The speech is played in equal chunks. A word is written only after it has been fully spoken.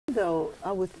though,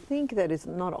 I would think that it's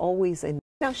not always a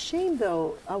now shame,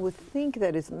 though, I would think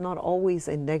that it's not always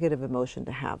a negative emotion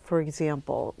to have. For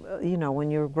example, you know,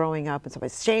 when you're growing up and somebody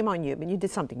says, shame on you, but you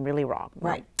did something really wrong.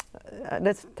 Right.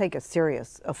 Let's take a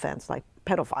serious offense like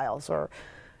pedophiles or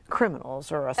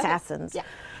criminals or assassins. Yeah.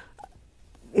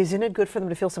 Isn't it good for them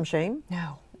to feel some shame?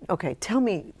 No. Okay, tell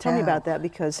me about that,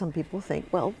 because some people think,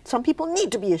 well, some people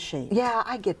need to be ashamed. Yeah,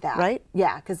 I get that. Right?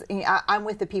 Yeah, because I'm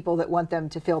with the people that want them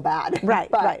to feel bad. Right,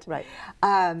 but, right.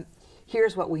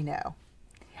 Here's what we know.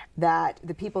 That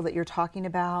the people that you're talking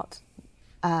about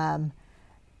are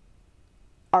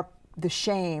the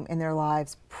shame in their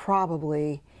lives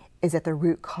probably is at the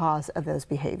root cause of those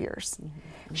behaviors.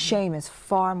 Mm-hmm. Shame is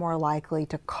far more likely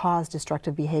to cause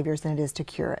destructive behaviors than it is to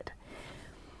cure it.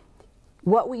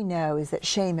 What we know is that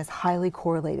shame is highly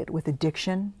correlated with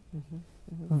addiction,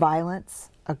 violence,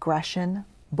 aggression,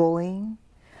 bullying.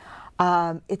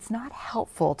 It's not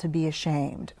helpful to be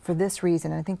ashamed for this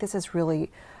reason, and I think this is really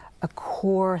a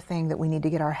core thing that we need to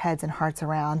get our heads and hearts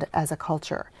around as a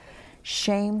culture.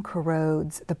 Shame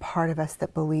corrodes the part of us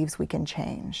that believes we can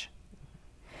change.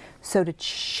 So to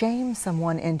shame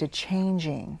someone into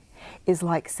changing is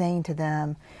like saying to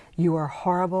them, you are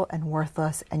horrible and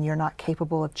worthless and you're not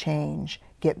capable of change,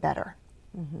 get better.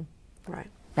 Mm-hmm.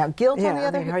 Right. Now guilt on the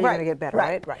other hand, how are you going to get better,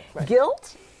 right?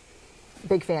 Guilt,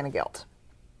 big fan of guilt.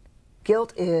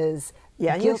 Guilt is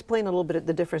yeah, and you explain a little bit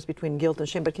the difference between guilt and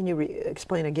shame, but can you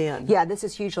explain again? Yeah, this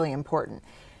is hugely important.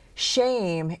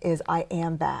 Shame is I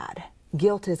am bad.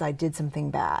 Guilt is I did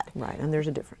something bad. Right, and there's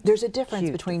a difference. There's a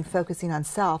difference between focusing on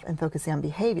self and focusing on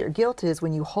behavior. Guilt is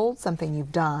when you hold something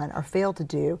you've done or failed to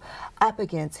do up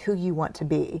against who you want to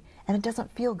be, and it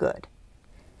doesn't feel good.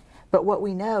 But what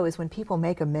we know is when people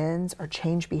make amends or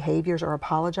change behaviors or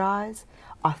apologize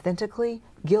authentically,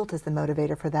 guilt is the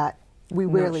motivator for that. We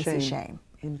rarely see shame.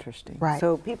 Interesting. Right.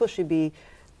 So people should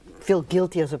feel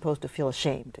guilty as opposed to feel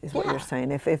ashamed, is what you're saying,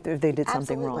 if they did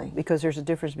something wrong, because there's a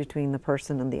difference between the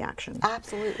person and the action.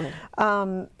 Absolutely.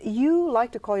 You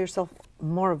like to call yourself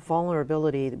more a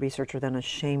vulnerability researcher than a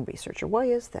shame researcher. Why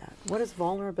is that? What does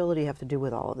vulnerability have to do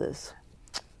with all of this?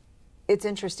 It's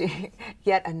interesting,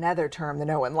 yet another term that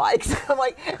no one likes. I'm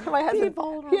like, my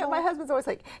husband's always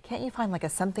like, can't you find like a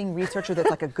something researcher that's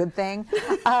like a good thing?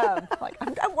 Like,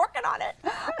 I'm working on it.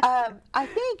 I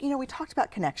think, we talked about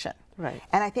connection. Right.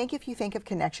 And I think if you think of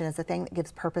connection as the thing that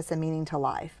gives purpose and meaning to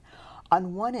life,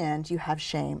 on one end you have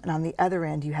shame, and on the other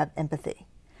end you have empathy.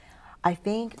 I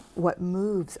think what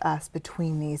moves us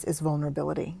between these is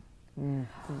vulnerability.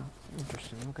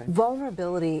 Interesting, okay.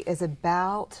 Vulnerability is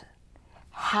about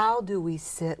how do we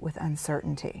sit with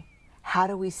uncertainty? How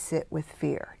do we sit with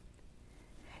fear?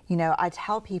 I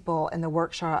tell people in the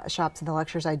workshops and the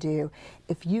lectures I do,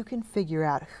 if you can figure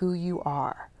out who you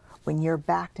are when you're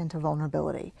backed into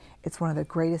vulnerability, it's one of the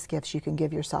greatest gifts you can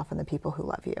give yourself and the people who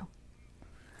love you.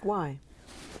 Why?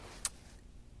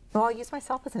 Well, I'll use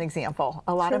myself as an example.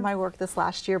 A lot of my work this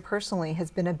last year personally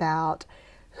has been about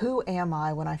who am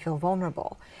I when I feel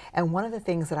vulnerable? And one of the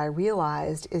things that I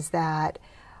realized is that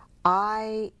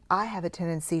I have a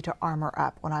tendency to armor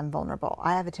up when I'm vulnerable.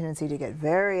 I have a tendency to get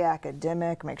very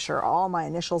academic, make sure all my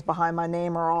initials behind my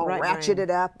name are all ratcheted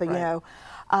up,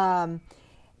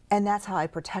 and that's how I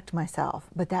protect myself.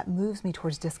 But that moves me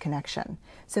towards disconnection.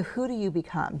 So who do you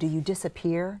become? Do you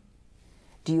disappear?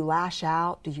 Do you lash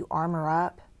out? Do you armor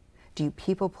up? Do you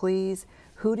people please?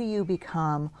 Who do you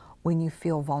become when you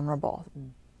feel vulnerable?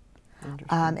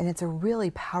 And it's a really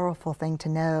powerful thing to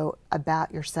know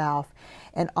about yourself,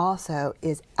 and also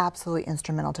is absolutely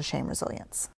instrumental to shame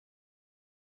resilience.